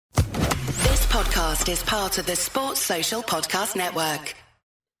podcast is part of the Sports Social Podcast Network.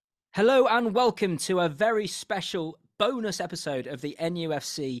 Hello and welcome to a very special bonus episode of the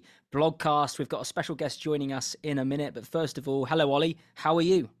NUFC blogcast. We've got a special guest joining us in a minute, but first of all, hello Ollie, how are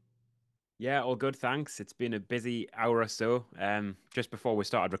you? Yeah, all good, thanks. It's been a busy hour or so. Just before we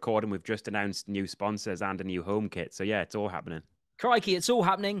started recording, we've just announced new sponsors and a new home kit. So yeah, it's all happening. Crikey, it's all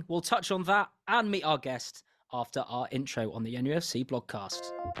happening. We'll touch on that and meet our guest after our intro on the NUFC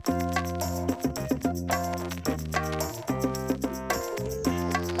blogcast.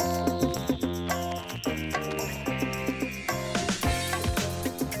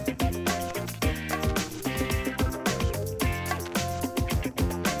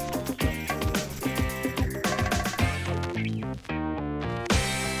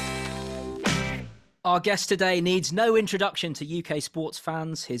 Our guest today needs no introduction to UK sports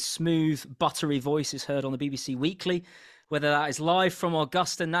fans. His smooth, buttery voice is heard on the BBC Weekly, whether that is live from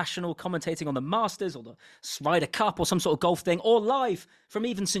Augusta National, commentating on the Masters or the Ryder Cup or some sort of golf thing, or live from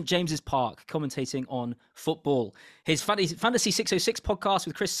even St James's Park, commentating on football. His Fantasy 606 podcast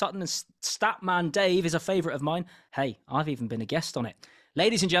with Chris Sutton and Statman Dave is a favourite of mine. Hey, I've even been a guest on it.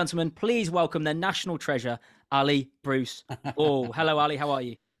 Ladies and gentlemen, please welcome their national treasure, Ali Bruce. Oh, hello, Ali. How are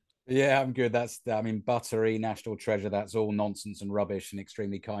you? Yeah, I'm good. Buttery, national treasure. That's all nonsense and rubbish and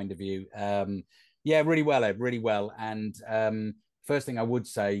extremely kind of you. Yeah, really well, Ed, really well. And first thing I would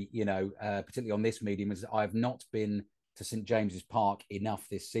say, particularly on this medium, is that I've not been to St James's Park enough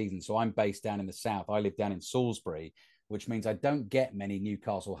this season. So I'm based down in the south. I live down in Salisbury, which means I don't get many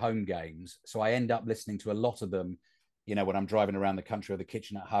Newcastle home games. So I end up listening to a lot of them, when I'm driving around the country or the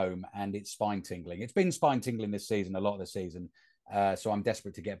kitchen at home, and it's spine tingling. It's been spine tingling this season, a lot of the season. So I'm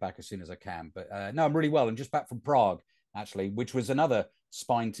desperate to get back as soon as I can. But no, I'm really well. And just back from Prague, actually, which was another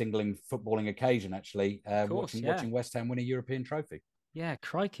spine-tingling footballing occasion, actually, watching West Ham win a European trophy. Yeah,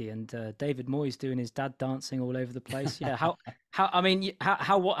 crikey. And David Moyes doing his dad dancing all over the place. Yeah, how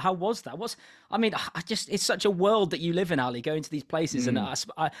was that? It's such a world that you live in, Ali, going to these places. And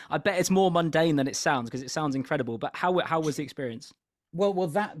I bet it's more mundane than it sounds, because it sounds incredible. But how was the experience? Well,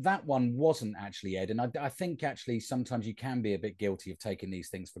 that one wasn't actually, Ed. And I think actually sometimes you can be a bit guilty of taking these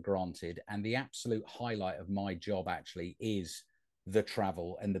things for granted. And the absolute highlight of my job actually is the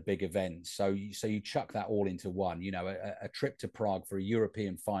travel and the big events. So you chuck that all into one, a trip to Prague for a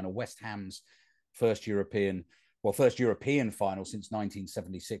European final, West Ham's first European final since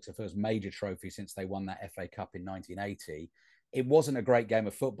 1976, the first major trophy since they won that FA Cup in 1980. It wasn't a great game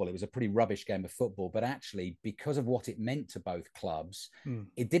of football. It was a pretty rubbish game of football. But actually, because of what it meant to both clubs,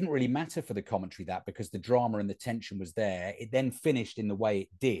 it didn't really matter for the commentary because the drama and the tension was there. It then finished in the way it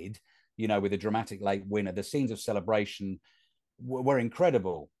did, with a dramatic late winner. The scenes of celebration were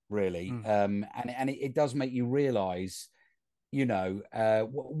incredible, really. And it does make you realise,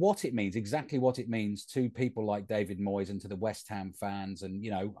 what it means, exactly what it means to people like David Moyes and to the West Ham fans. And,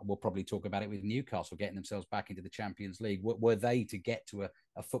 we'll probably talk about it with Newcastle getting themselves back into the Champions League. Were they to get to a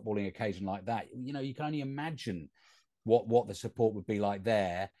footballing occasion like that? You can only imagine what the support would be like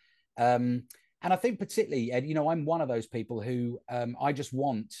there. And I think particularly, Ed, I'm one of those people who I just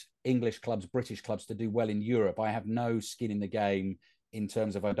want English clubs, British clubs to do well in Europe. I have no skin in the game in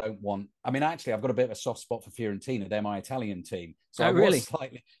terms of I've got a bit of a soft spot for Fiorentina. They're my Italian team. So I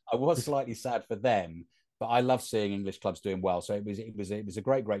was slightly sad for them, but I love seeing English clubs doing well. So it was a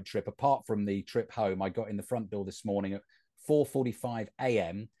great trip. Apart from the trip home, I got in the front door this morning at 4:45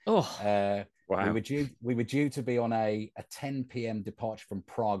 a.m. Wow. We were due to be on a 10 p.m. departure from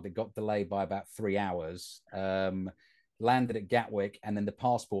Prague that got delayed by about 3 hours. Landed at Gatwick, and then the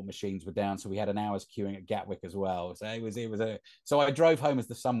passport machines were down, so we had an hour's queuing at Gatwick as well. So so I drove home as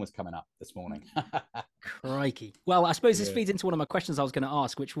the sun was coming up this morning. Crikey. Well, I suppose this feeds into one of my questions I was going to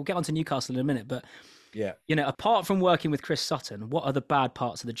ask, which we'll get onto Newcastle in a minute. But yeah, apart from working with Chris Sutton, what are the bad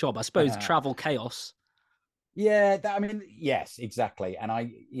parts of the job? I suppose travel chaos. Yeah, yes, exactly.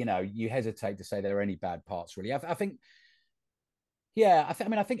 And you hesitate to say there are any bad parts, really. I think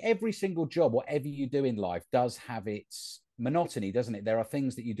every single job, whatever you do in life, does have its monotony, doesn't it? There are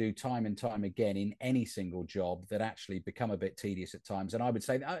things that you do time and time again in any single job that actually become a bit tedious at times. And I would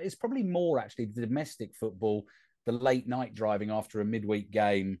say that it's probably more actually the domestic football, the late night driving after a midweek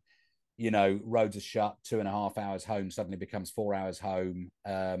game, roads are shut, 2.5 hours home suddenly becomes 4 hours home.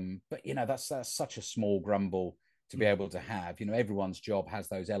 But that's such a small grumble to be able to have. Everyone's job has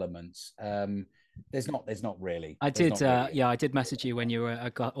those elements. There's not really. I did message you when you were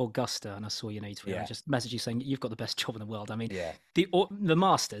at Augusta, and I saw your tweet. I just messaged you saying you've got the best job in the world. I mean, the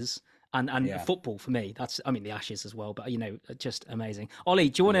Masters and football for me. That's the Ashes as well, but just amazing. Ollie,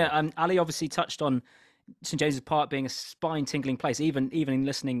 do you want to? Ali obviously touched on St James's Park being a spine-tingling place, even in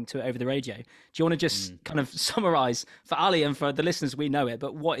listening to it over the radio. Do you want to just kind of summarise for Ali and for the listeners, we know it,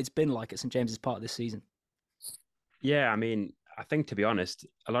 but what it's been like at St James's Park this season? Yeah, I mean, I think, to be honest,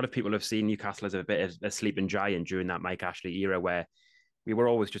 a lot of people have seen Newcastle as a bit of a sleeping giant during that Mike Ashley era, where we were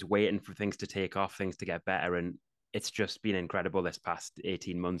always just waiting for things to take off, things to get better. And it's just been incredible this past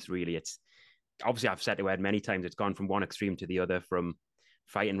 18 months, really. It's obviously, I've said to Ed many times, it's gone from one extreme to the other, from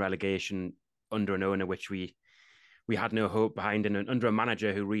fighting relegation under an owner which we had no hope behind, and under a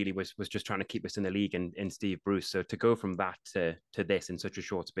manager who really was just trying to keep us in the league in Steve Bruce. So to go from that to this in such a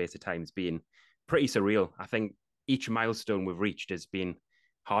short space of time has been pretty surreal. I think each milestone we've reached has been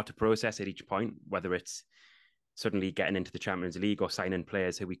hard to process at each point, whether it's suddenly getting into the Champions League or signing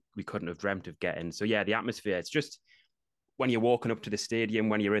players who we couldn't have dreamt of getting. So yeah, the atmosphere, it's just when you're walking up to the stadium,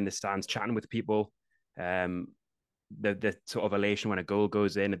 when you're in the stands chatting with people, the sort of elation when a goal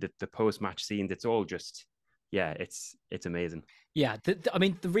goes in, the post-match scenes, it's all just, yeah, it's amazing. Yeah, I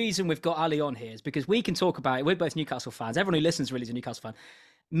mean, the reason we've got Ali on here is because we can talk about it. We're both Newcastle fans. Everyone who listens really is a Newcastle fan.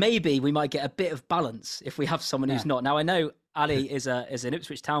 Maybe we might get a bit of balance if we have someone who's not. Now, I know Ali is an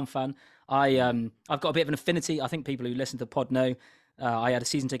Ipswich Town fan. I've got a bit of an affinity. I think people who listen to the pod know. I had a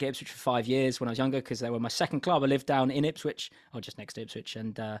season ticket at Ipswich for 5 years when I was younger because they were my second club. I lived down in Ipswich, or just next to Ipswich,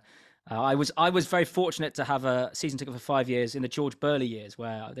 and I was very fortunate to have a season ticket for 5 years in the George Burley years,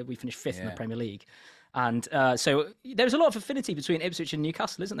 where we finished fifth in the Premier League, and so there's a lot of affinity between Ipswich and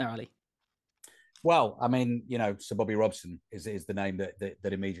Newcastle, isn't there, Ali? Well, I mean, Sir Bobby Robson is the name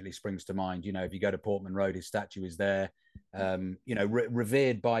that immediately springs to mind. If you go to Portman Road, his statue is there.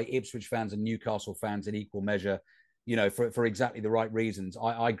 Revered by Ipswich fans and Newcastle fans in equal measure. For exactly the right reasons.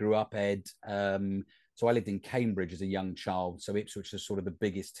 I grew up, Ed. So I lived in Cambridge as a young child. So Ipswich is sort of the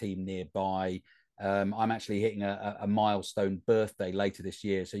biggest team nearby. I'm actually hitting a milestone birthday later this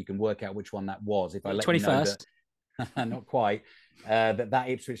year, so you can work out which one that was. If I let 21st. You know that, not quite. That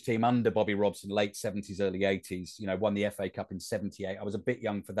Ipswich team under Bobby Robson, late 70s, early 80s, won the FA Cup in 78. I was a bit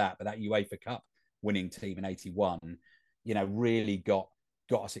young for that, but that UEFA Cup winning team in 81, really got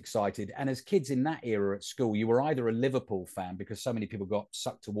us excited. And as kids in that era at school, you were either a Liverpool fan because so many people got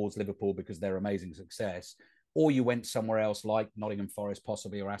sucked towards Liverpool because of their amazing success, or you went somewhere else like Nottingham Forest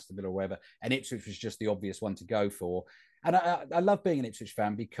possibly, or Aston Villa or wherever, and Ipswich was just the obvious one to go for. And I love being an Ipswich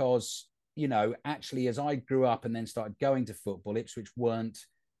fan because, actually as I grew up and then started going to football, Ipswich weren't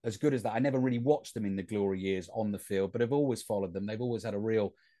as good as that. I never really watched them in the glory years on the field, but I've always followed them. They've always had a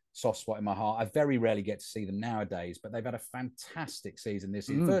real soft spot in my heart. I very rarely get to see them nowadays, but they've had a fantastic season this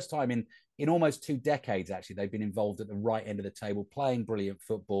season. First time in almost 2 decades, actually, they've been involved at the right end of the table, playing brilliant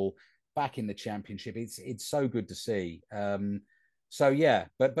football, back in the Championship. It's so good to see. So yeah,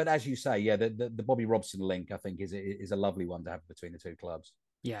 but as you say, yeah, the Bobby Robson link, I think, is a lovely one to have between the two clubs.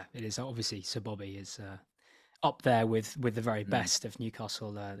 Yeah, it is. Obviously, Sir Bobby is up there with the very best of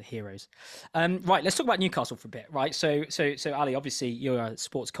Newcastle heroes. Right, let's talk about Newcastle for a bit. Right, so Ali, obviously you're a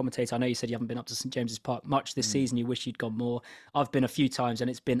sports commentator. I know you said you haven't been up to St James's Park much this season. You wish you'd gone more. I've been a few times, and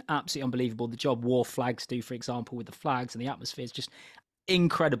it's been absolutely unbelievable. The job War Flags do, for example, with the flags and the atmosphere is just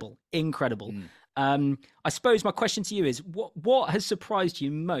incredible. I suppose my question to you is, what has surprised you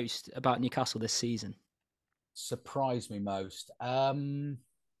most about Newcastle this season? Surprised me most.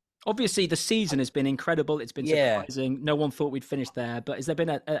 Obviously, the season has been incredible. It's been surprising. No one thought we'd finish there. But has there been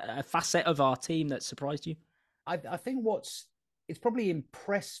a facet of our team that surprised you? I think it's probably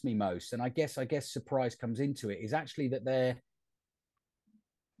impressed me most, and I guess surprise comes into it, is actually that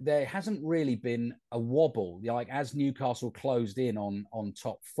there hasn't really been a wobble. Like, as Newcastle closed in on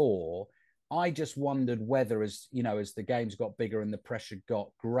top 4, I just wondered whether, as the games got bigger and the pressure got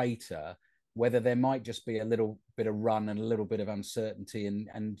greater, whether there might just be a little bit of run and a little bit of uncertainty,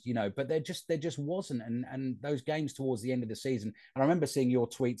 and but there just wasn't. And those games towards the end of the season, and I remember seeing your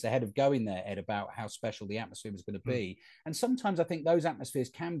tweets ahead of going there, Ed, about how special the atmosphere was going to be. And sometimes I think those atmospheres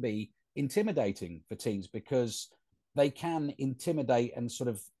can be intimidating for teams, because they can intimidate and sort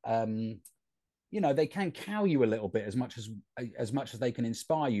of, they can cow you a little bit as much as they can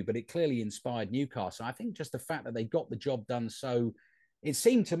inspire you. But it clearly inspired Newcastle. I think just the fact that they got the job done, so it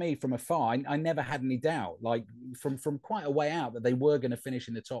seemed to me from afar, I never had any doubt, like from quite a way out, that they were going to finish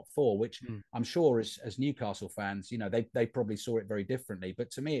in the top 4, which I'm sure as Newcastle fans, they probably saw it very differently.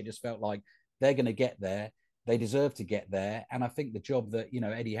 But to me, it just felt like they're going to get there. They deserve to get there. And I think the job that,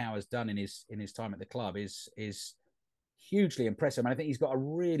 Eddie Howe has done in his time at the club is hugely impressive. And I think he's got a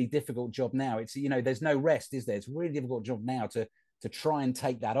really difficult job now. It's, there's no rest, is there? It's a really difficult job now to try and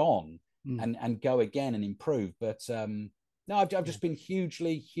take that on and go again and improve. But no, I've just been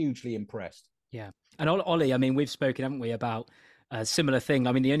hugely impressed. Yeah. And Ollie, I mean, we've spoken, haven't we, about A similar thing.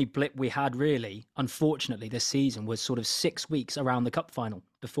 I mean, the only blip we had really, unfortunately, this season was sort of 6 weeks around the cup final,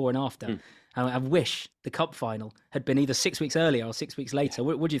 before and after. And I wish the cup final had been either 6 weeks earlier or 6 weeks later.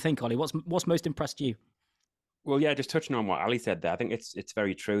 What do you think, Ollie? What's most impressed you? Well, yeah, just touching on what Ali said there, I think it's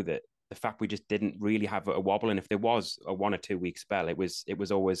very true that the fact we just didn't really have a wobble, and if there was a 1 or 2 week spell, it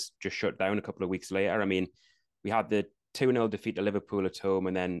was always just shut down a couple of weeks later. I mean, we had the 2-0 defeat to Liverpool at home,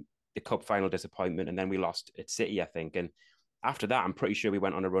 and then the cup final disappointment, and then we lost at City, I think. And after that, I'm pretty sure we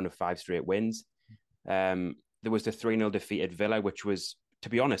went on a run of 5 straight wins. There was the 3-0 defeat at Villa, which was, to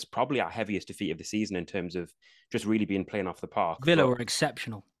be honest, probably our heaviest defeat of the season in terms of just really being playing off the park. Villa were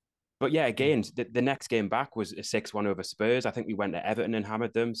exceptional. But yeah, again, the next game back was a 6-1 over Spurs. I think we went to Everton and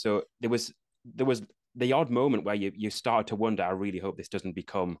hammered them. So there was the odd moment where you started to wonder, I really hope this doesn't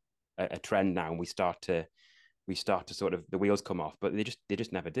become a trend now, and we start to sort of, the wheels come off. But they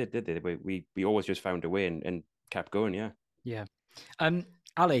just never did they? We always just found a way and kept going. Yeah. Yeah.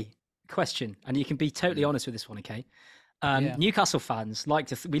 Ali, question, and you can be totally honest with this one, okay? Newcastle fans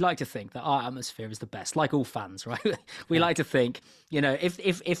we like to think that our atmosphere is the best, like all fans, right? We like to think,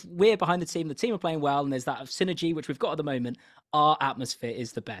 if we're behind the team are playing well, and there's that synergy which we've got at the moment, our atmosphere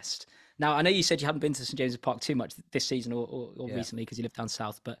is the best. Now, I know you said you haven't been to St James's Park too much this season or recently because you live down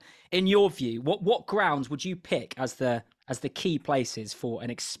south, but in your view, what grounds would you pick as the key places for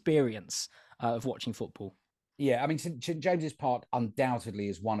an experience of watching football? Yeah, I mean, St James's Park undoubtedly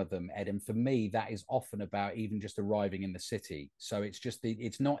is one of them, Ed. And for me, that is often about even just arriving in the city. So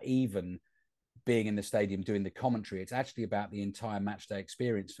it's not even being in the stadium doing the commentary. It's actually about the entire match day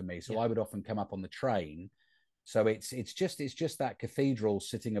experience for me. So I would often come up on the train. So it's just that cathedral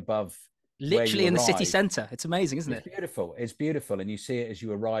sitting above, literally in the city centre. It's amazing, isn't it? It's beautiful. It's beautiful, and you see it as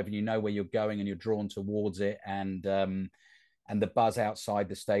you arrive, and you know where you're going, and you're drawn towards it, and the buzz outside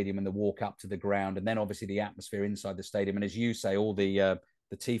the stadium, and the walk up to the ground, and then obviously the atmosphere inside the stadium, and as you say, all the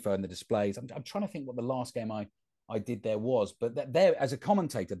tifo and the displays. I'm trying to think what the last game I did there was, but there, as a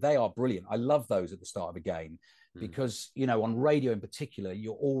commentator, they are brilliant. I love those at the start of a game because on radio in particular,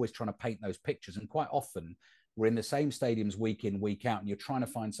 you're always trying to paint those pictures, and quite often we're in the same stadiums week in, week out, and you're trying to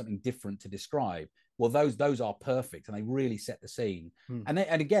find something different to describe. Well, those are perfect, and they really set the scene. And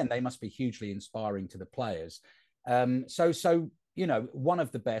again, they must be hugely inspiring to the players. So one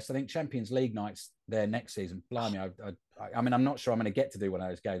of the best, I think, Champions League nights there next season. Blimey, I mean, I'm not sure I'm going to get to do one of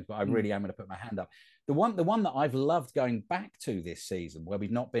those games, but I really am going to put my hand up. The one that I've loved going back to this season, where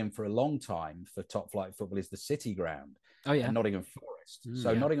we've not been for a long time for top flight football, is the City Ground. Oh yeah, Nottingham Forest.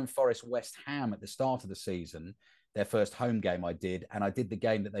 Nottingham Forest, West Ham at the start of the season, their first home game I did, and I did the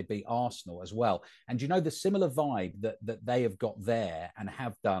game that they beat Arsenal as well. And the similar vibe that they have got there and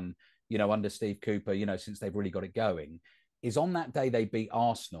have done, under Steve Cooper, since they've really got it going, is on that day they beat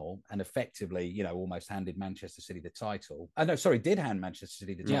Arsenal and effectively, almost handed Manchester City the title. Did hand Manchester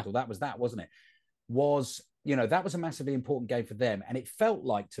City the title. That was that, wasn't it? That was a massively important game for them. And it felt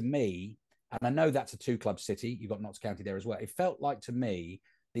like to me, and I know that's a 2-club city, you've got Notts County there as well. It felt like to me,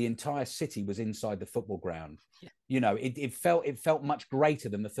 the entire city was inside the football ground. Yeah. It felt much greater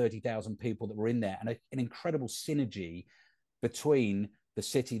than the 30,000 people that were in there, and an incredible synergy between the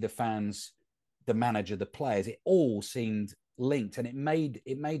city, the fans, the manager, the players. It all seemed linked, and it made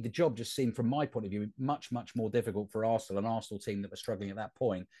the job just seem, from my point of view, much more difficult for Arsenal, an Arsenal team that was struggling at that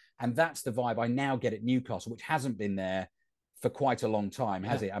point. And that's the vibe I now get at Newcastle, which hasn't been there for quite a long time,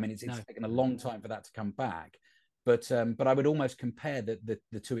 has it? I mean, it's taken a long time for that to come back, but I would almost compare the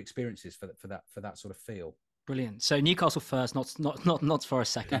two experiences for that sort of feel. Brilliant. So Newcastle first, not for a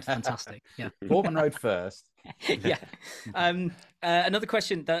second. Fantastic. Yeah. Portman Road first. Yeah. Another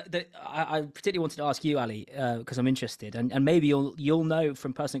question that I particularly wanted to ask you, Ali, because I'm interested, and maybe you'll know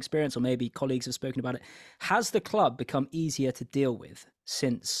from personal experience, or maybe colleagues have spoken about it. Has the club become easier to deal with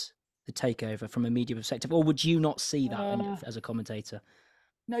since the takeover from a media perspective, or would you not see that as a commentator?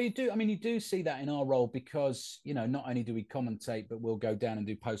 No, you do. I mean, you do see that in our role because, not only do we commentate, but we'll go down and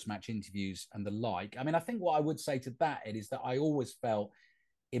do post-match interviews and the like. I mean, I think what I would say to that, Ed, is that I always felt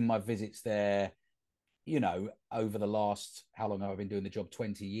in my visits there, over the last, how long have I been doing the job?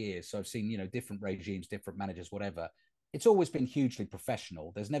 20 years. So I've seen, different regimes, different managers, whatever. It's always been hugely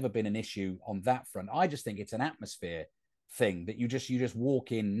professional. There's never been an issue on that front. I just think it's an atmosphere thing that you just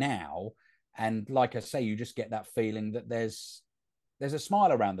walk in now. And like I say, you just get that feeling that there's a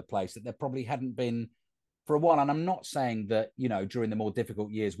smile around the place that there probably hadn't been for a while. And I'm not saying that, during the more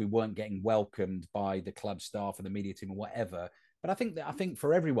difficult years, we weren't getting welcomed by the club staff and the media team or whatever. But I think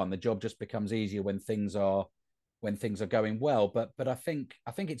for everyone, the job just becomes easier when things are going well. But I think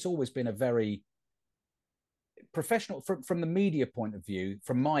it's always been a very professional from the media point of view,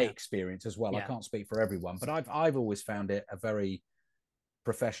 from my experience as well. I Yeah. can't speak for everyone, but I've always found it a very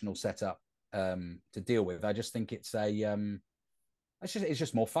professional setup to deal with. I just think it's it's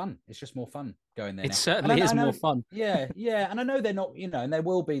just more fun. It's just more fun going there. It now. certainly is more fun. Yeah, and I know they're not, and there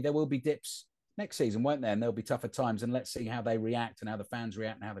will be dips next season, won't there? And there'll be tougher times, and let's see how they react and how the fans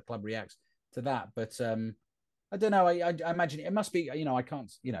react and how the club reacts to that. But I don't know. I imagine it must be. I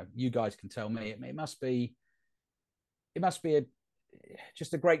can't. You guys can tell me. It must be. It must be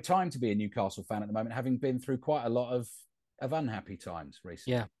just a great time to be a Newcastle fan at the moment, having been through quite a lot of unhappy times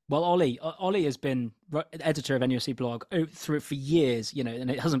recently. Yeah. Well, Ollie has been editor of NUFC blog through it for years,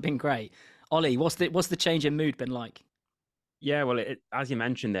 and it hasn't been great. Ollie, what's the change in mood been like? Yeah, well, as you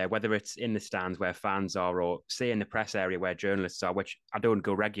mentioned there, whether it's in the stands where fans are or say in the press area where journalists are, which I don't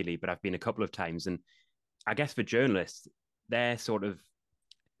go regularly, but I've been a couple of times. And I guess for journalists, their sort of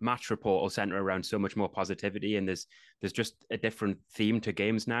match report will center around so much more positivity. And there's just a different theme to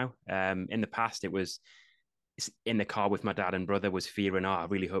games now. In the past, it was in the car with my dad and brother was fearing, I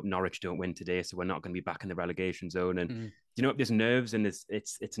really hope Norwich don't win today, so we're not going to be back in the relegation zone. And there's nerves and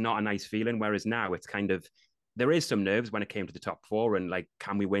it's not a nice feeling. Whereas now it's kind of, there is some nerves when it came to the top four and like,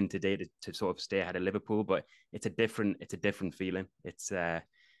 can we win today to sort of stay ahead of Liverpool? But it's a different feeling. It's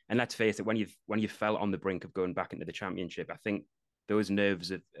and let's face it, when you've felt on the brink of going back into the Championship, I think those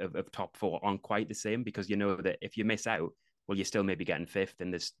nerves of top four aren't quite the same, because you know that if you miss out, well, you're still maybe getting fifth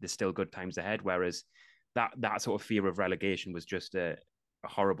and there's still good times ahead. Whereas that sort of fear of relegation was just a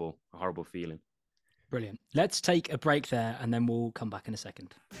horrible feeling. Brilliant. Let's take a break there and then we'll come back in a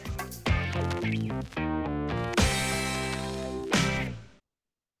second.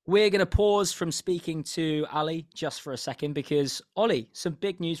 We're going to pause from speaking to Ali just for a second because, Ollie, some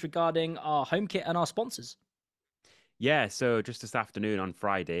big news regarding our home kit and our sponsors. Yeah, so just this afternoon on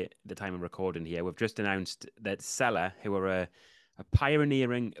Friday, the time of recording here, we've just announced that Seller, who are a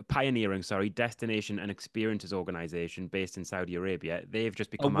pioneering destination and experiences organization based in Saudi Arabia, they've just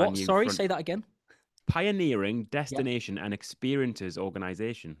become our new Say that again. Pioneering destination and experiences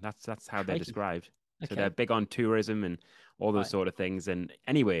organization. That's how they're described. Okay. So they're big on tourism and all those sort of things. And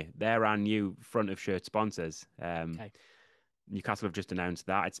anyway, they're our new front of shirt sponsors. Newcastle have just announced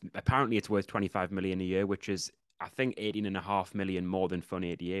that. It's worth 25 million a year, which is, I think, 18.5 million more than Fun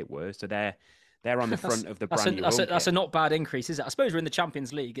 88 were. So they're on the front of the brand new home kit. That's a not bad increase, is it? I suppose we're in the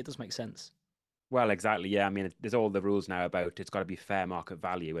Champions League. It does make sense. Well, exactly. Yeah, I mean, there's all the rules now about it's got to be fair market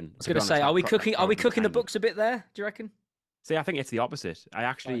value. And I was going to say, are we cooking the books a bit there? Do you reckon? See, I think it's the opposite. I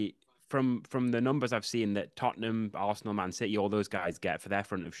actually, from the numbers I've seen that Tottenham, Arsenal, Man City, all those guys get for their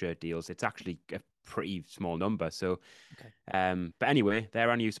front of shirt deals, it's actually a pretty small number. So, but anyway, they're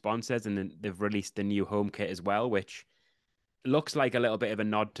our new sponsors, and then they've released the new home kit as well, which looks like a little bit of a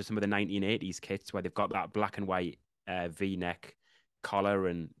nod to some of the 1980s kits where they've got that black and white V-neck collar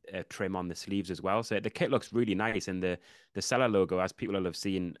and trim on the sleeves as well. So the kit looks really nice, and the Seller logo, as people will have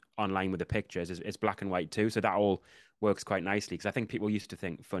seen online with the pictures, is black and white too. So that all works quite nicely, because I think people used to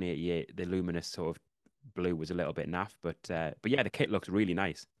think Fun 88, the luminous sort of blue, was a little bit naff, but yeah, the kit looks really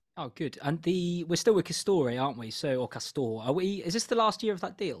nice. Oh, good. And we're still with Castore, aren't we? Or Castor. Is this the last year of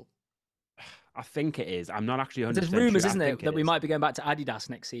that deal? I think it is. I'm not actually 100% There's rumours, sure. isn't it, that we might be going back to Adidas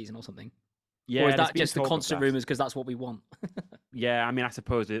next season or something? Yeah, or is that just the constant rumours because that's what we want? Yeah, I mean, I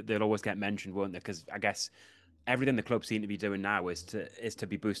suppose they'll always get mentioned, won't they? Because I guess everything the club seem to be doing now is to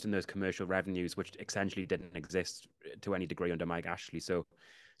be boosting those commercial revenues, which essentially didn't exist to any degree under Mike Ashley. So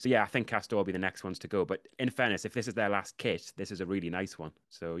yeah, I think Castor will be the next ones to go. But in fairness, if this is their last kit, this is a really nice one.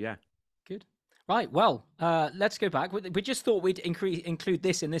 So yeah. Good. Right, well, let's go back. We just thought we'd include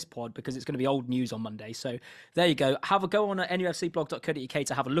this in this pod because it's going to be old news on Monday. So there you go. Have a go on nufcblog.co.uk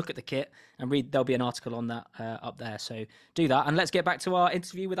to have a look at the kit and read. There'll be an article on that up there. So do that. And let's get back to our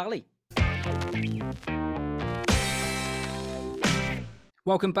interview with Ali.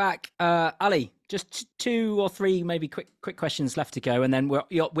 Welcome back. Ali, just 2 or 3 maybe quick questions left to go. And then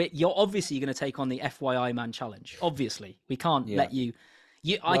you're obviously going to take on the FYI Man Challenge. Obviously. We can't let you...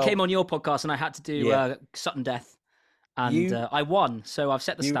 I came on your podcast and I had to do sudden death, and I won. So I've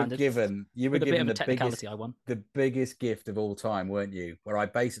set the standard. You were given the biggest gift of all time, weren't you? Where I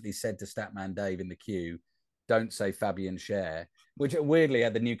basically said to Statman Dave in the queue, "Don't say Fabian Schär," which weirdly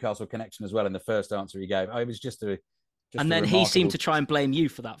had the Newcastle connection as well in the first answer he gave. I was just a. And then he seemed to try and blame you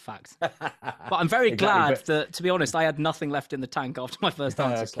for that fact. But I'm very glad that, to be honest, I had nothing left in the tank after my first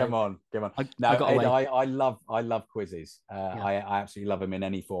answer. So come on. I love quizzes. I absolutely love them in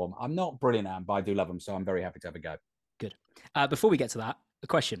any form. I'm not brilliant at them, but I do love them. So I'm very happy to have a go. Good. Before we get to that, a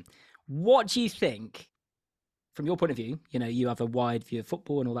question. What do you think from your point of view, you have a wide view of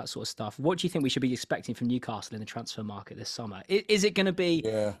football and all that sort of stuff. What do you think we should be expecting from Newcastle in the transfer market this summer? Is it going to be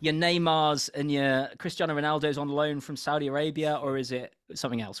your Neymars and your Cristiano Ronaldo's on loan from Saudi Arabia, or is it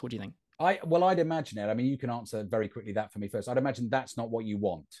something else? What do you think? I'd imagine it. I mean, you can answer very quickly that for me first. I'd imagine that's not what you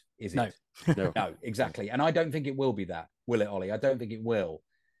want, is it? No, no, exactly. And I don't think it will be that, will it, Ollie? I don't think it will.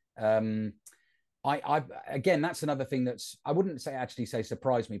 I again, that's another thing that's, I wouldn't say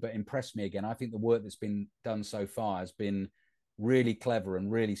surprised me, but impressed me again. I think the work that's been done so far has been really clever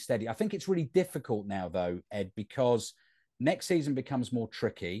and really steady. I think it's really difficult now, though, Ed, because next season becomes more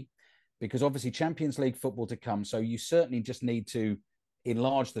tricky because obviously Champions League football to come. So you certainly just need to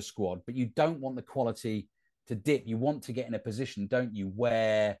enlarge the squad, but you don't want the quality to dip. You want to get in a position, don't you,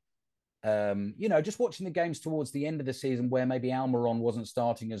 where just watching the games towards the end of the season where maybe Almiron wasn't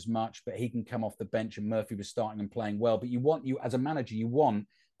starting as much, but he can come off the bench and Murphy was starting and playing well. But you as a manager, you want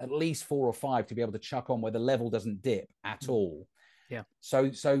at least 4 or 5 to be able to chuck on where the level doesn't dip at all. Yeah.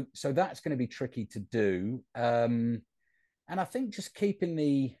 So that's going to be tricky to do. And I think just keeping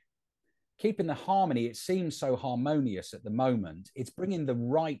the harmony, it seems so harmonious at the moment. It's bringing the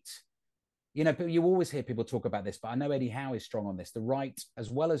right, but you always hear people talk about this, but I know Eddie Howe is strong on this, the right, as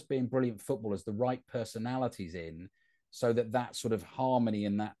well as being brilliant footballers, the right personalities in, so that sort of harmony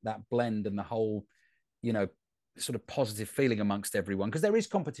and that blend and the whole, sort of positive feeling amongst everyone. Because there is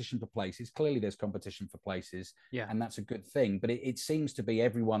competition for places. Clearly there's competition for places. Yeah. And that's a good thing. But it seems to be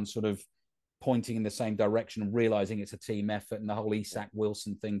everyone sort of pointing in the same direction and realizing it's a team effort, and the whole Isak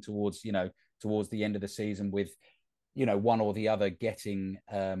Wilson thing towards the end of the season with, one or the other getting,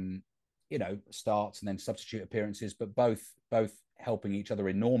 starts and then substitute appearances, but both helping each other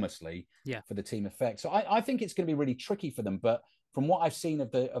enormously for the team effect. So I think it's going to be really tricky for them. But from what I've seen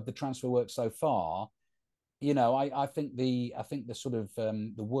of the transfer work so far, I think the sort of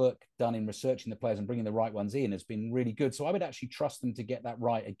the work done in researching the players and bringing the right ones in has been really good. So I would actually trust them to get that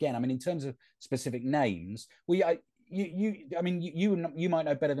right again. I mean, in terms of specific names, you might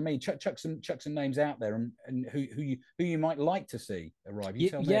know better than me. Chuck some names out there, and who you might like to see arrive. You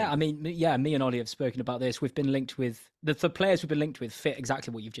tell me. Yeah, I mean, me and Ollie have spoken about this. We've been linked with the players we've been linked with fit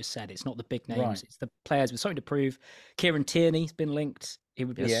exactly what you've just said. It's not the big names; right. It's the players with something to prove. Kieran Tierney's been linked. He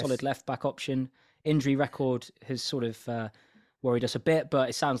would be a solid left back option. Injury record has sort of worried us a bit, but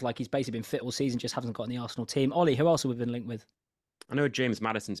it sounds like he's basically been fit all season, just hasn't got in the Arsenal team. Ollie, who else have we been linked with? I know James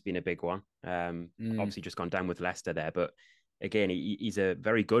Maddison's been a big one. Obviously just gone down with Leicester there, but again, he's a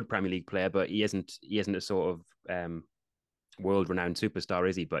very good Premier League player, but he isn't a sort of world-renowned superstar,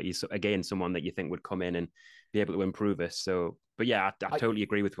 is he? But he's again someone that you think would come in and be able to improve us. So, but yeah, I totally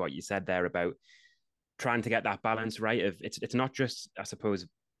agree with what you said there about trying to get that balance right. Of it's not just, I suppose,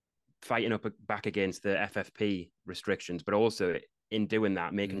 fighting back against the FFP restrictions, but also in doing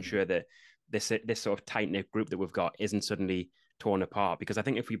that, making sure that this sort of tight-knit group that we've got isn't suddenly torn apart. Because I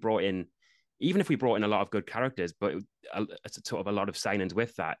think if we brought in a lot of good characters, but it's sort of a lot of signings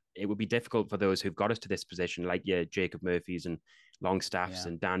with that, it would be difficult for those who've got us to this position, like your Jacob Murphys and Longstaffs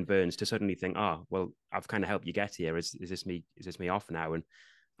and Dan Burns, to suddenly think, oh, well, I've kind of helped you get here. Is this me off now? And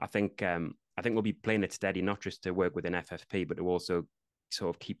I think we'll be playing it steady, not just to work within FFP, but to also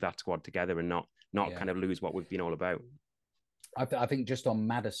sort of keep that squad together and not kind of lose what we've been all about. I think just on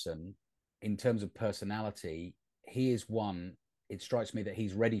Maddison, in terms of personality, he is one. It strikes me that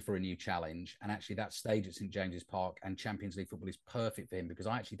he's ready for a new challenge, and actually that stage at St James's Park and Champions League football is perfect for him, because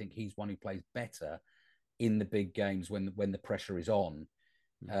I actually think he's one who plays better in the big games when the pressure is on.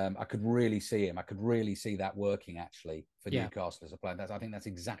 I could really see him. I could really see that working actually for Newcastle as a player. I think that's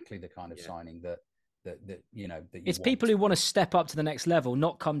exactly the kind of signing that it's want. People who want to step up to the next level,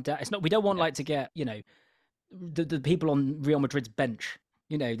 not come down. It's not. We don't want like to get the people on Real Madrid's bench.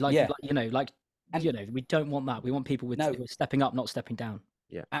 We don't want that. We want people with who are stepping up, not stepping down.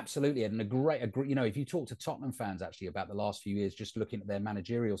 Yeah, absolutely. And if you talk to Tottenham fans actually about the last few years, just looking at their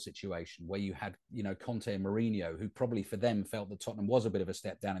managerial situation, where you had, Conte and Mourinho, who probably for them felt that Tottenham was a bit of a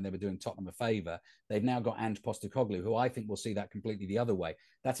step down and they were doing Tottenham a favour. They've now got Ange Postecoglou, who I think will see that completely the other way.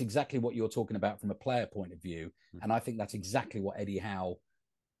 That's exactly what you're talking about from a player point of view. And I think that's exactly what Eddie Howe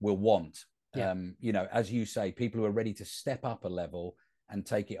will want. Yeah. As you say, people who are ready to step up a level and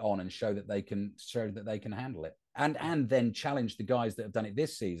take it on and show that they can handle it. And then challenge the guys that have done it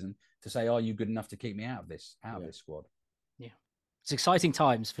this season to say, are you good enough to keep me out of this squad? Yeah. It's exciting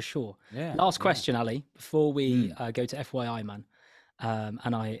times for sure. Yeah. Last question, Ali, before we go to FYI, man,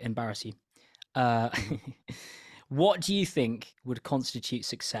 and I embarrass you. What do you think would constitute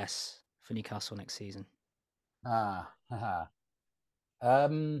success for Newcastle next season?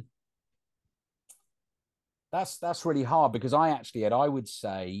 That's really hard, because I would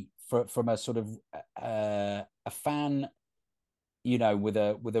say from a sort of a fan, with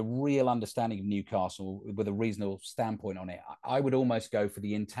a real understanding of Newcastle, with a reasonable standpoint on it, I would almost go for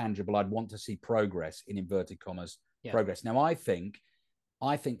the intangible. I'd want to see progress, in inverted commas, progress. Now, I think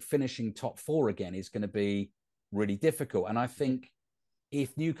finishing top four again is going to be really difficult. And I think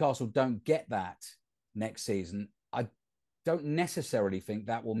if Newcastle don't get that next season, I don't necessarily think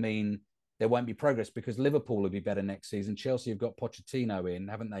that will mean there won't be progress, because Liverpool will be better next season. Chelsea have got Pochettino in,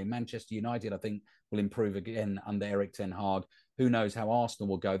 haven't they? Manchester United, I think, will improve again under Eric Ten Hag. Who knows how Arsenal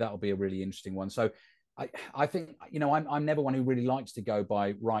will go? That'll be a really interesting one. So I think, I'm never one who really likes to go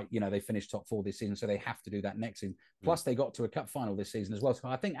by, right, they finished top four this season, so they have to do that next season. Plus, they got to a cup final this season as well. So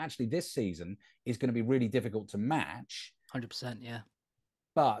I think actually this season is going to be really difficult to match. 100%, yeah.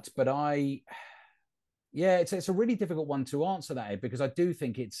 But it's a really difficult one to answer that, Ed, because I do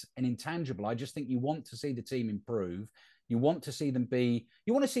think it's an intangible. I just think you want to see the team improve. You want to see them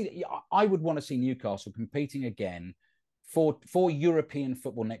I would want to see Newcastle competing again for European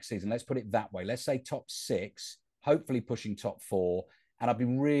football next season. Let's put it that way. Let's say top 6, hopefully pushing top 4. And I'd be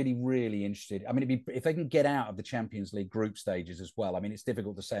really, really interested. I mean, if they can get out of the Champions League group stages as well. I mean, it's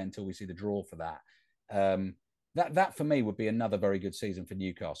difficult to say until we see the draw for that. That for me would be another very good season for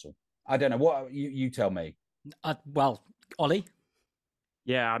Newcastle. I don't know. What you tell me? Well, Ollie?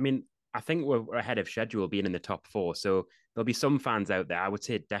 Yeah, I mean, I think we're ahead of schedule being in the top 4. So there'll be some fans out there, I would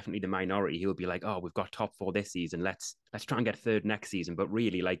say definitely the minority, who will be like, oh, we've got top 4 this season. Let's try and get third next season. But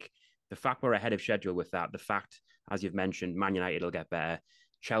really, like, the fact we're ahead of schedule with that, the fact, as you've mentioned, Man United will get better.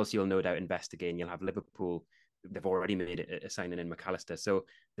 Chelsea will no doubt invest again. You'll have Liverpool. They've already made a signing in McAllister. So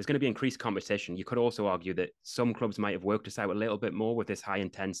there's going to be increased competition. You could also argue that some clubs might have worked us out a little bit more with this high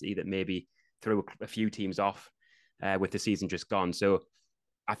intensity that maybe threw a few teams off with the season just gone. So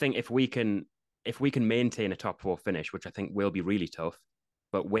I think if we can maintain a top 4 finish, which I think will be really tough,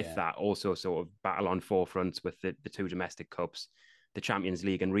 but with that also sort of battle on 4 fronts with the 2 domestic cups, the Champions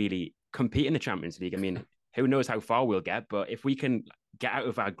League, and really compete in the Champions League. I mean, who knows how far we'll get, but if we can get out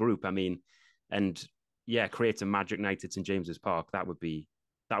of our group, I mean, and create some magic nights at St James's Park, that would be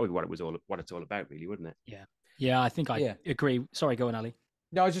what it's all about, really, wouldn't it? Yeah. I think I agree. Sorry, go on, Ali.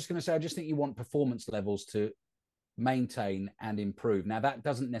 No, I was just going to say, I just think you want performance levels to maintain and improve. Now, that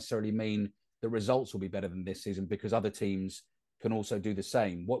doesn't necessarily mean the results will be better than this season, because other teams can also do the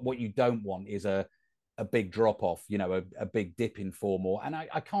same. What you don't want is a big drop off, a big dip in form, and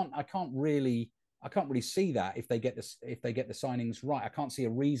I can't really see that if they get the signings right. I can't see a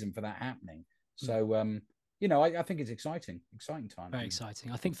reason for that happening. So I think it's exciting time. Very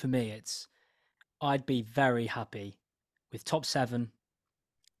exciting. I think for me, I'd be very happy with top 7,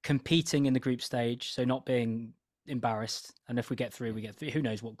 competing in the group stage, so not being embarrassed. And if we get through, we get through. Who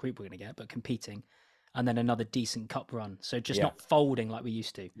knows what group we're going to get, but competing. And then another decent cup run. So just not folding like we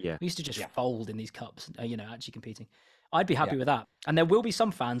used to. Yeah. We used to just fold in these cups, actually competing. I'd be happy with that. And there will be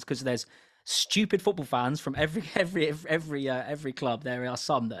some fans, because there's stupid football fans from every club. There are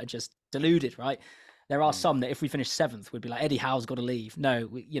some that are just deluded, right? There are some that if we finish 7th, would be like, Eddie Howe's got to leave. No,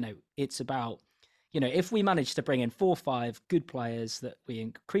 it's about, if we manage to bring in 4 or 5 good players, that we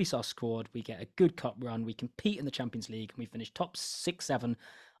increase our squad, we get a good cup run, we compete in the Champions League, and we finish top 6, 7,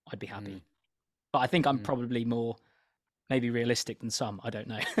 I'd be happy. But I think I'm probably more maybe realistic than some. I don't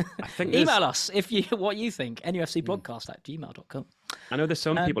know. I think Email us what you think. NUFCblogcast@gmail.com. I know there's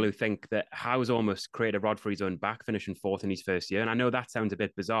some people who think that Howe's almost created a rod for his own back, finishing 4th in his first year. And I know that sounds a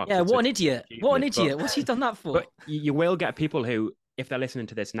bit bizarre. Yeah, what an idiot. What an idiot. What's he done that for? But you will get people who, if they're listening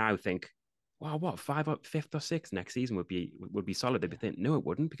to this now, think, wow, what, 5th or 6th next season would be solid. They'd be thinking, no, it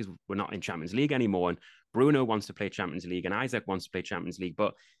wouldn't, because we're not in Champions League anymore. And Bruno wants to play Champions League, and Isaac wants to play Champions League.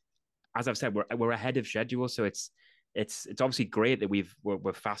 But as I've said, we're ahead of schedule. So it's obviously great that we've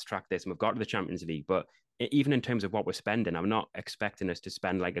fast tracked this and we've got to the Champions League. But even in terms of what we're spending, I'm not expecting us to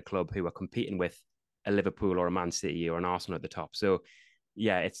spend like a club who are competing with a Liverpool or a Man City or an Arsenal at the top. So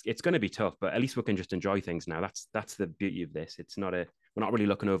yeah, it's going to be tough, but at least we can just enjoy things now. That's the beauty of this. We're not really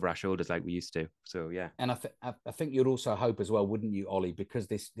looking over our shoulders like we used to. So yeah. And I think you'd also hope as well, wouldn't you, Ollie? Because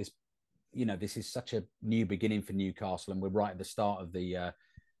this is such a new beginning for Newcastle, and we're right at the start of the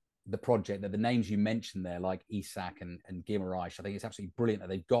project, that the names you mentioned there, like Isak and Guimaraes, I think it's absolutely brilliant that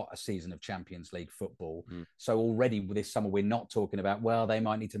they've got a season of Champions League football. So already with this summer, we're not talking about, well, they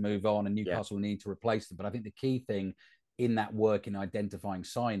might need to move on and Newcastle will need to replace them. But I think the key thing in that work in identifying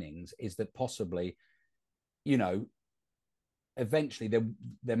signings is that possibly, eventually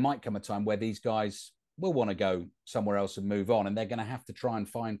there might come a time where these guys will want to go somewhere else and move on, and they're going to have to try and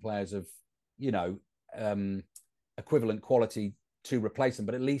find players of, equivalent quality to replace them.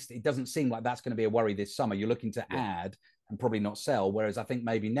 But at least it doesn't seem like that's going to be a worry this summer. You're looking to add and probably not sell. Whereas I think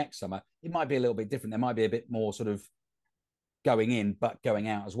maybe next summer it might be a little bit different. There might be a bit more sort of going in, but going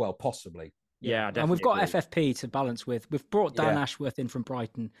out as well, possibly. Yeah, and we've got FFP to balance with. We've brought Dan Ashworth in from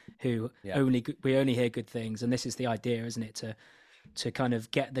Brighton, who we only hear good things, and this is the idea, isn't it? To kind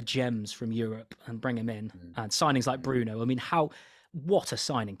of get the gems from Europe and bring them in, and signings like Bruno. I mean, what a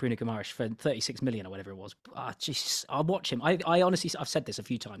signing, Bruno Guimaraes, for 36 million or whatever it was. I'll watch him. I honestly, I've said this a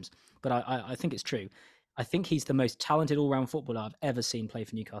few times, but I think it's true. I think he's the most talented all-round footballer I've ever seen play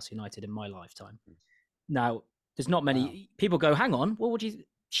for Newcastle United in my lifetime. Now, there's not many people go, hang on, what would you...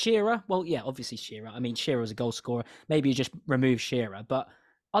 Shearer? Well, yeah, obviously Shearer. I mean, Shearer was a goal scorer. Maybe you just remove Shearer. But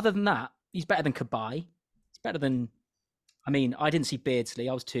other than that, he's better than Cabaye. He's better than... I mean, I didn't see Beardsley.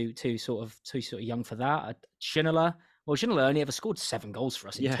 I was too sort of young for that. Schindler. Well, Schindler only ever scored 7 goals for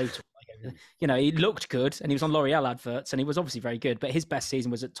us in total. You know, he looked good, and he was on L'Oreal adverts, and he was obviously very good. But his best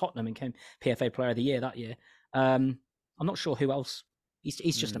season was at Tottenham and came PFA Player of the Year that year. I'm not sure who else.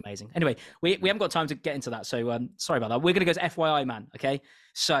 He's just amazing. Anyway, we haven't got time to get into that, so sorry about that. We're going to go to FYI, man. Okay,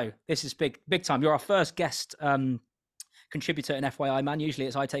 so this is big time. You're our first guest contributor in FYI, man. Usually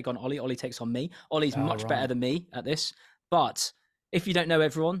it's I take on Ollie. Ollie takes on me. Ollie's much better than me at this. But if you don't know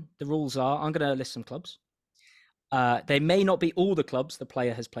everyone, the rules are: I'm going to list some clubs. They may not be all the clubs the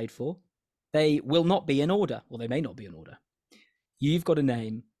player has played for. They will not be in order, or they may not be in order. You've got to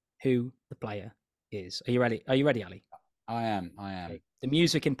name who the player is. Are you ready? Are you ready, Ali? I am. Okay. The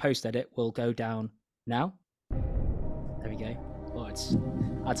music in post-edit will go down now. There we go. Oh, it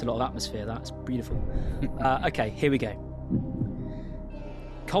adds a lot of atmosphere. That's beautiful. Okay, here we go.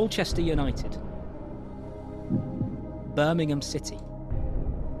 Colchester United. Birmingham City.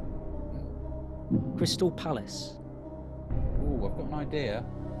 Crystal Palace. Oh, I've got an idea.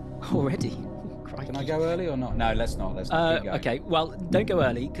 Already? Crikey. Can I go early or not? No, let's not. Keep going. Okay, well, don't go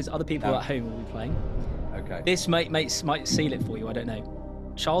early because other people at home will be playing. Okay. This might seal it for you. I don't know.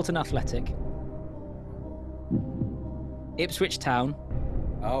 Charlton Athletic. Ipswich Town.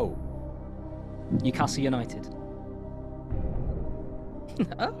 Oh. Newcastle United.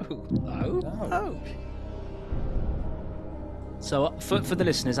 Oh. So for the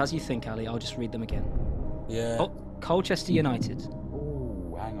listeners, as you think, Ali, I'll just read them again. Yeah. Colchester United.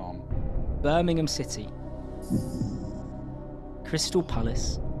 Oh, hang on. Birmingham City. Crystal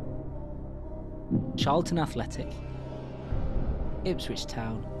Palace. Charlton Athletic. Ipswich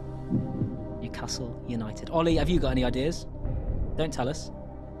Town. Newcastle United. Ollie, have you got any ideas? Don't tell us.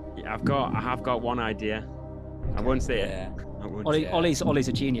 Yeah, I have got one idea. I won't say it. Ollie's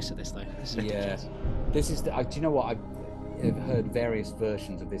a genius at this, though. This is. Do you know what? I've heard various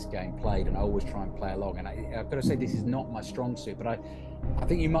versions of this game played, and I always try and play along. And I've got to say, this is not my strong suit. But I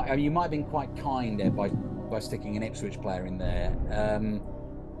think you might have been quite kind there by sticking an Ipswich player in there.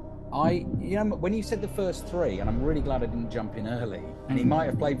 When you said the first 3, and I'm really glad I didn't jump in early, and he might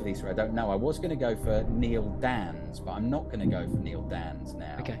have played for these 3, I don't know. I was going to go for Neil Dans, but I'm not going to go for Neil Dans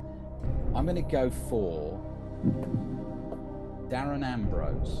now. Okay. I'm going to go for Darren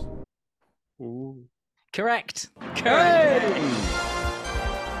Ambrose. Ooh. Correct. Hey!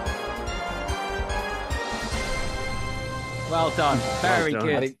 Well done. Very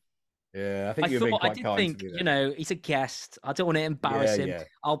good. I think you've been quite kind to me there. He's a guest. I don't want to embarrass him. Yeah.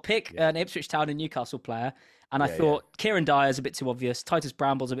 I'll pick an Ipswich Town and Newcastle player. And I thought Kieran Dyer's a bit too obvious. Titus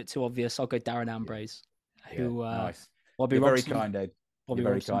Brambl's a bit too obvious. I'll go Darren Ambrose. Nice. Bobby You're Robson, very kind, Ed. Bobby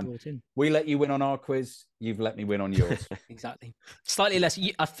Robson brought in. We let you win on our quiz. You've let me win on yours. Exactly. Slightly less.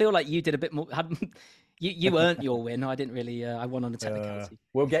 I feel like you did a bit more. You earned your win. I didn't really. I won on a technicality.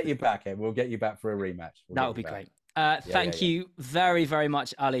 We'll get you back, Ed. We'll get you back for a rematch. That would be great. Thank you very, very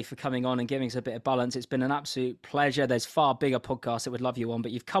much, Ali, for coming on and giving us a bit of balance. It's been an absolute pleasure. There's far bigger podcasts that would love you on,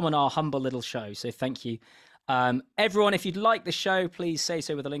 but you've come on our humble little show. So thank you. Everyone, if you'd like the show, please say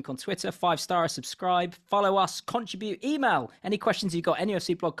so with a link on Twitter. 5-star, subscribe, follow us, contribute, email any questions you've got,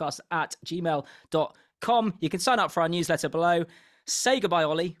 nufcpodcast@gmail.com. You can sign up for our newsletter below. Say goodbye,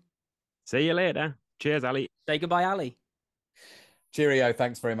 Ollie. See you later. Cheers, Ali. Say goodbye, Ali. Cheerio.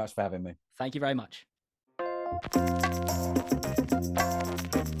 Thanks very much for having me. Thank you very much.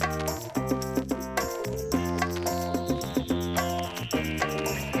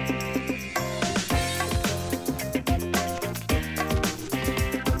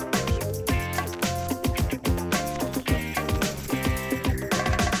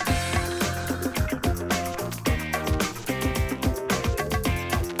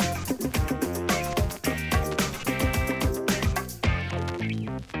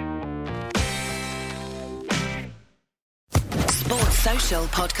 Social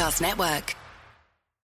Podcast Network.